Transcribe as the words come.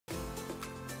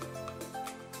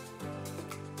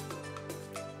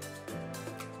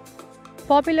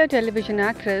Popular television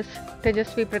actress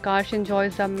Tejaswwi Prakash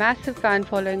enjoys a massive fan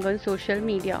following on social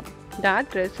media. The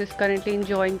actress is currently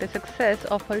enjoying the success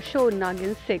of her show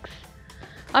Nagin 6.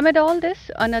 Amid all this,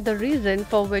 another reason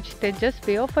for which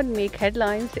Tejaswwi often make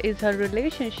headlines is her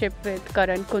relationship with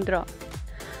Karan Kundra.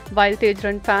 While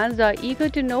Tejran fans are eager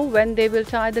to know when they will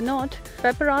tie the knot,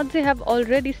 paparazzi have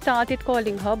already started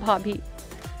calling her Bhabhi.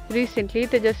 Recently,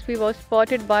 Tejaswwi was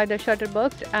spotted by the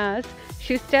shutterbugs as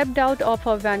she stepped out of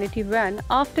her vanity van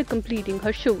after completing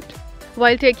her shoot.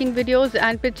 While taking videos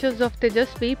and pictures of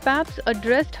Tejaswwi, paps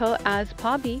addressed her as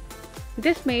Bhabhi.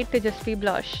 This made Tejaswwi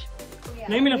blush.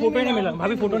 नहीं मिला photo नहीं मिला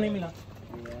भाभी photo नहीं मिला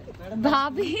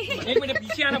भाभी एक minute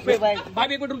पीछे आना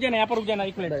भाभी एक मिनट रुक जाना यहाँ पर रुक जाना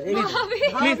एक मिनट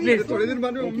प्लीज प्लीज थोड़ी देर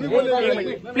बाद मम्मी बोले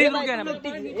प्लीज रुक जाना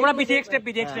थोड़ा पीछे एक स्टेप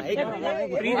प्लीज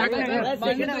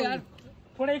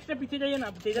थोड़ा एक स्टेप पीछे जाइए ना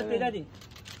तेजा जी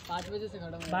 5 बजे से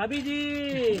खड़ा हूँ भाभी जी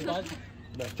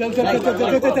चल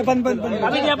बंद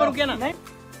भाभी जी यहाँ पर रुकिए ना.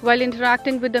 While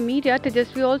interacting with the media,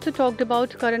 Tejaswwi also talked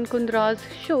about Karan Kundra's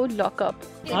show Lock Up.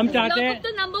 हम चाहते हैं तो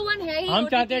नंबर 1 है ही. हम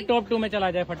चाहते हैं टॉप 2 में चला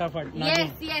जाए फटाफट. यस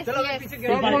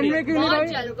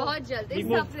बहुत जल्द इस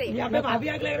सबसे.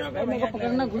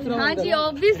 हाँ जी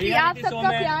ऑब्वियसली आप सबका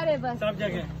प्यार है बस सब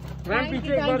जगह.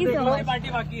 पार्टी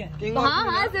बाकी है.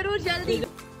 हाँ जरूर जल्दी.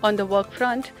 On the work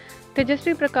front,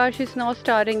 Tejaswwi Prakash is now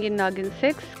starring in Nagin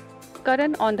 6.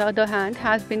 Karan, on the other hand,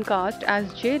 has been cast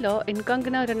as jailer in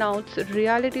Kangana Ranaut's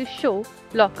reality show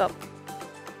Lock Up.